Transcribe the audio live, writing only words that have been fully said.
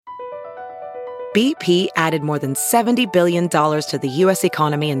BP added more than $70 billion to the U.S.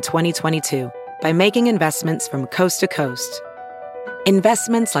 economy in 2022 by making investments from coast to coast.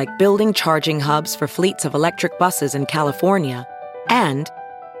 Investments like building charging hubs for fleets of electric buses in California and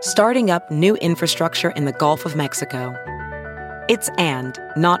starting up new infrastructure in the Gulf of Mexico. It's and,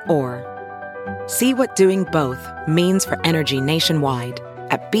 not or. See what doing both means for energy nationwide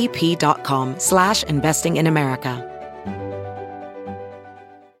at bp.com/investing in America.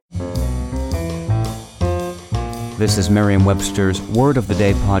 This is Merriam-Webster's Word of the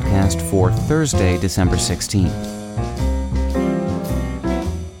Day podcast for Thursday, December 16th.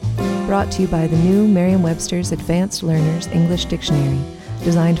 Brought to you by the new Merriam-Webster's Advanced Learners English Dictionary,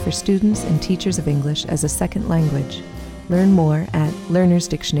 designed for students and teachers of English as a second language. Learn more at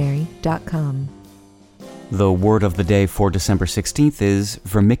learnersdictionary.com. The word of the day for December 16th is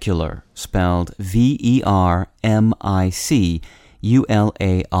vermicular, spelled vermicular.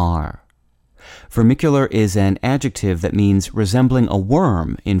 Vermicular is an adjective that means resembling a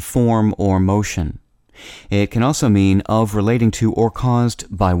worm in form or motion. It can also mean of relating to or caused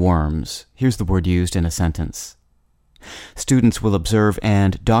by worms. Here's the word used in a sentence. Students will observe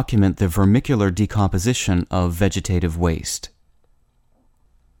and document the vermicular decomposition of vegetative waste.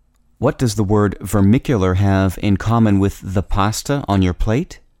 What does the word vermicular have in common with the pasta on your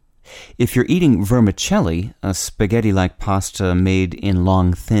plate? If you're eating vermicelli, a spaghetti-like pasta made in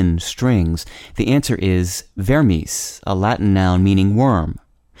long, thin strings, the answer is vermis, a Latin noun meaning worm.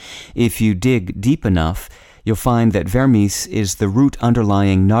 If you dig deep enough, you'll find that vermis is the root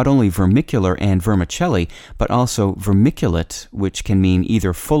underlying not only vermicular and vermicelli, but also vermiculate, which can mean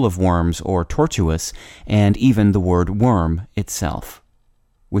either full of worms or tortuous, and even the word worm itself.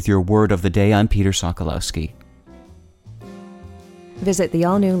 With your word of the day, I'm Peter Sokolowski. Visit the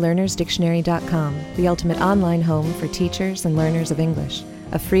all-new learnersdictionary.com, the ultimate online home for teachers and learners of English.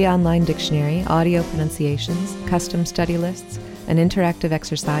 A free online dictionary, audio pronunciations, custom study lists, and interactive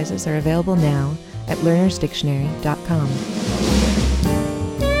exercises are available now at learnersdictionary.com.